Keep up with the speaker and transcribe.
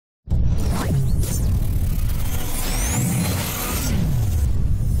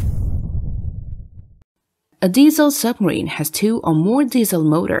A diesel submarine has two or more diesel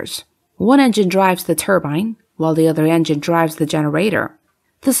motors. One engine drives the turbine, while the other engine drives the generator.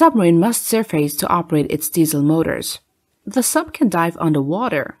 The submarine must surface to operate its diesel motors. The sub can dive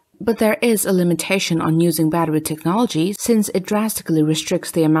underwater, but there is a limitation on using battery technology since it drastically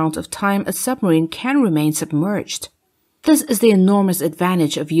restricts the amount of time a submarine can remain submerged. This is the enormous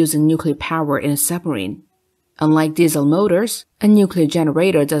advantage of using nuclear power in a submarine. Unlike diesel motors, a nuclear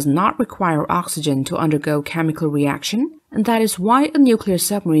generator does not require oxygen to undergo chemical reaction, and that is why a nuclear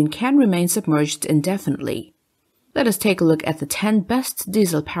submarine can remain submerged indefinitely. Let us take a look at the 10 best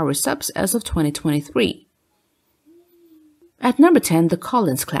diesel-powered subs as of 2023. At number 10, the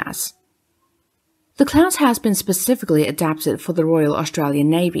Collins class. The class has been specifically adapted for the Royal Australian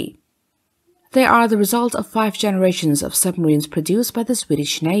Navy. They are the result of 5 generations of submarines produced by the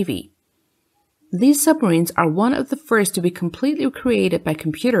Swedish Navy. These submarines are one of the first to be completely created by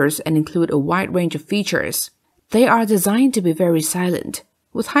computers and include a wide range of features. They are designed to be very silent,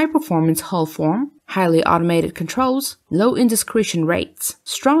 with high-performance hull form, highly automated controls, low indiscretion rates,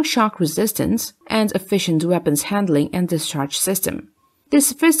 strong shock resistance, and efficient weapons handling and discharge system. This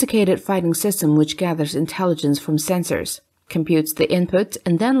sophisticated fighting system, which gathers intelligence from sensors, computes the input,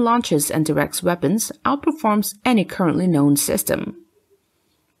 and then launches and directs weapons, outperforms any currently known system.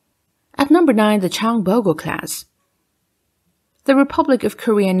 At number 9, the Changbogo class. The Republic of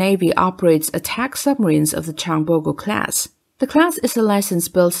Korea Navy operates attack submarines of the Changbogo class. The class is a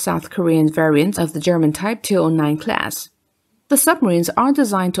license-built South Korean variant of the German Type 209 class. The submarines are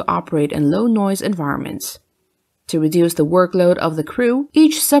designed to operate in low-noise environments. To reduce the workload of the crew,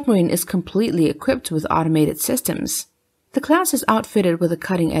 each submarine is completely equipped with automated systems. The class is outfitted with a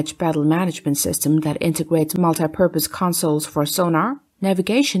cutting-edge battle management system that integrates multi-purpose consoles for sonar,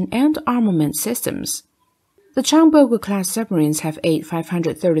 navigation, and armament systems. The Changbogo class submarines have 8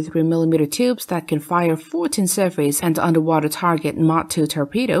 533mm tubes that can fire 14 surface and underwater target Mod 2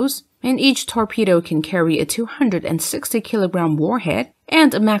 torpedoes, and each torpedo can carry a 260kg warhead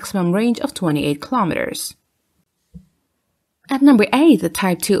and a maximum range of 28 kilometers. At number 8, the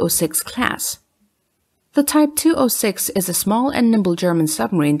Type 206 class. The Type 206 is a small and nimble German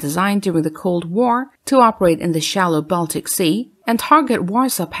submarine designed during the Cold War to operate in the shallow Baltic Sea and target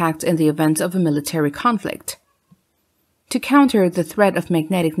Warsaw Pact in the event of a military conflict. To counter the threat of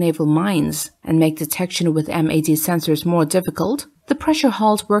magnetic naval mines and make detection with MAD sensors more difficult, the pressure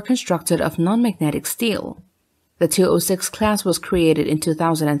hulls were constructed of non-magnetic steel. The 206 class was created in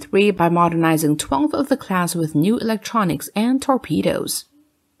 2003 by modernizing 12 of the class with new electronics and torpedoes.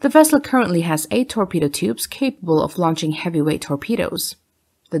 The vessel currently has 8 torpedo tubes capable of launching heavyweight torpedoes.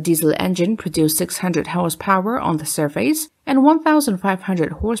 The diesel engine produced 600 horsepower on the surface and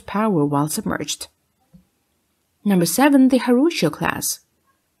 1,500 horsepower while submerged. Number 7, the Harushio class.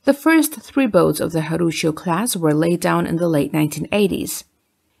 The first 3 boats of the Harushio class were laid down in the late 1980s.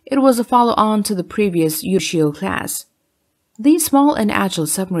 It was a follow-on to the previous Yushio class. These small and agile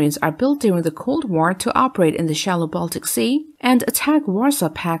submarines are built during the Cold War to operate in the shallow Baltic Sea and attack Warsaw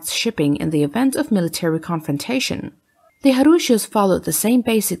Pact shipping in the event of military confrontation. The Harushios followed the same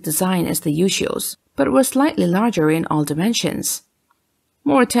basic design as the Yushios, but were slightly larger in all dimensions.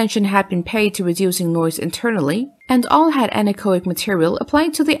 More attention had been paid to reducing noise internally, and all had anechoic material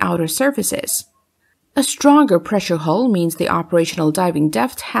applied to the outer surfaces. A stronger pressure hull means the operational diving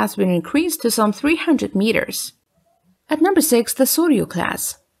depth has been increased to some 300 meters. At number 6, the Soryu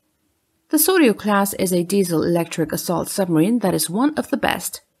class. The Soryu class is a diesel-electric assault submarine that is one of the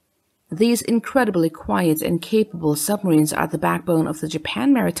best. These incredibly quiet and capable submarines are the backbone of the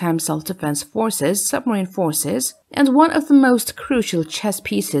Japan Maritime Self-Defense Forces, submarine forces, and one of the most crucial chess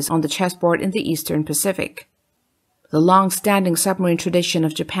pieces on the chessboard in the Eastern Pacific. The long-standing submarine tradition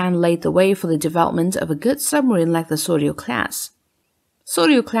of Japan laid the way for the development of a good submarine like the Soryu class.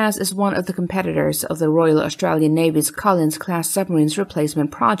 Soryu class is one of the competitors of the Royal Australian Navy's Collins class submarines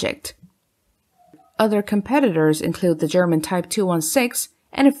replacement project. Other competitors include the German Type 216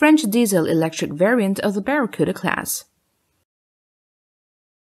 and a French diesel-electric variant of the Barracuda class.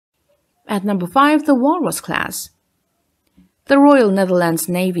 At number 5, the Walrus class. The Royal Netherlands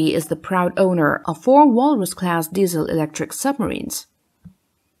Navy is the proud owner of 4 Walrus-class diesel-electric submarines.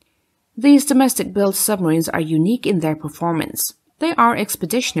 These domestic-built submarines are unique in their performance. They are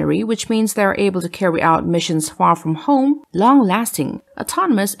expeditionary, which means they are able to carry out missions far from home, long-lasting,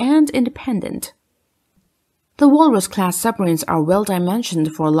 autonomous, and independent. The Walrus-class submarines are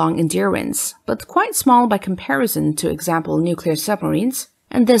well-dimensioned for long endurance, but quite small by comparison to example nuclear submarines,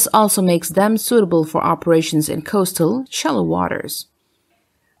 and this also makes them suitable for operations in coastal, shallow waters.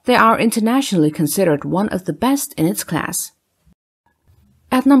 They are internationally considered one of the best in its class.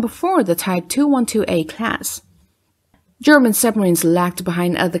 At number 4, the Type 212A class. German submarines lagged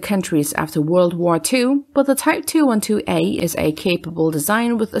behind other countries after World War II, but the Type 212A is a capable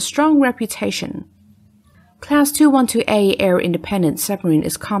design with a strong reputation. Class 212A air-independent submarine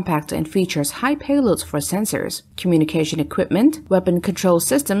is compact and features high payloads for sensors, communication equipment, weapon control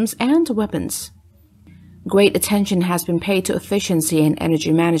systems, and weapons. Great attention has been paid to efficiency and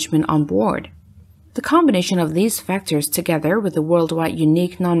energy management on board. The combination of these factors, together with the worldwide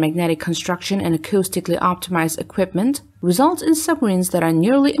unique non-magnetic construction and acoustically optimized equipment, results in submarines that are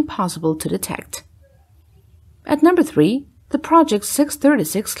nearly impossible to detect. At number 3, the Project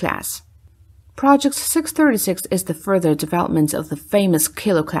 636 class. Project 636 is the further development of the famous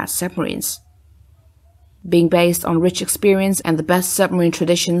Kilo-class submarines. Being based on rich experience and the best submarine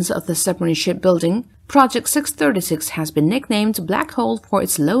traditions of the submarine shipbuilding, Project 636 has been nicknamed Black Hole for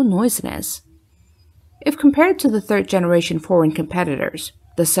its low noisiness. If compared to the third-generation foreign competitors,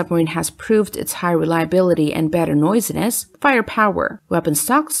 the submarine has proved its high reliability and better noisiness, firepower, weapon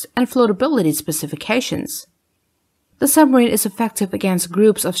stocks, and floatability specifications. The submarine is effective against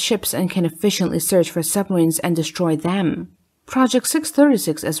groups of ships and can efficiently search for submarines and destroy them. Project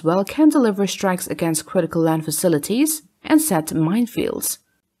 636 as well can deliver strikes against critical land facilities and set minefields.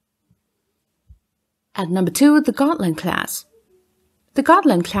 At number 2, the Gotland class. The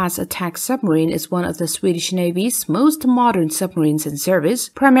Gotland-class attack submarine is one of the Swedish Navy's most modern submarines in service,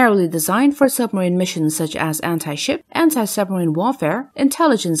 primarily designed for submarine missions such as anti-ship, anti-submarine warfare,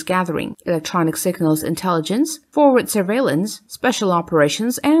 intelligence gathering, electronic signals intelligence, forward surveillance, special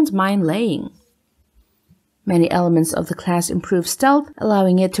operations, and mine-laying. Many elements of the class improve stealth,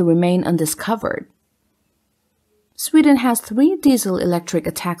 allowing it to remain undiscovered. Sweden has 3 diesel-electric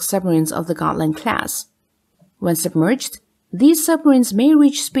attack submarines of the Gotland class. When submerged, these submarines may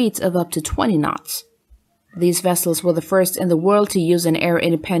reach speeds of up to 20 knots. These vessels were the first in the world to use an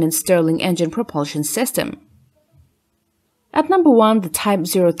air-independent Stirling engine propulsion system. At number 1, the Type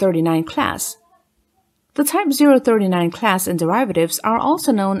 039 class. The Type 039 class and derivatives are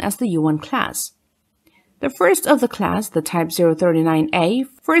also known as the U-1 class. The first of the class, the Type 039A,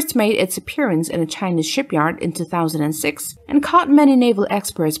 first made its appearance in a Chinese shipyard in 2006 and caught many naval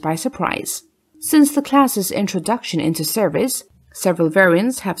experts by surprise. Since the class's introduction into service, several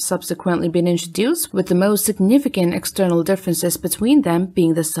variants have subsequently been introduced, with the most significant external differences between them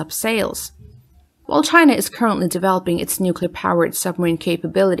being the subsails. While China is currently developing its nuclear-powered submarine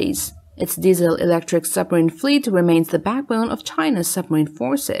capabilities, its diesel-electric submarine fleet remains the backbone of China's submarine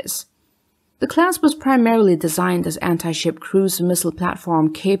forces. The class was primarily designed as anti-ship cruise missile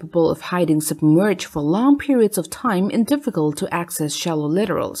platform capable of hiding submerged for long periods of time in difficult-to-access shallow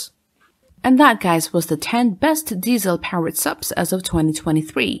littorals. And that, guys, was the 10 best diesel-powered subs as of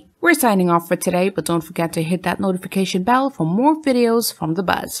 2023. We're signing off for today, but don't forget to hit that notification bell for more videos from The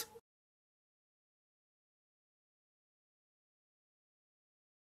Buzz.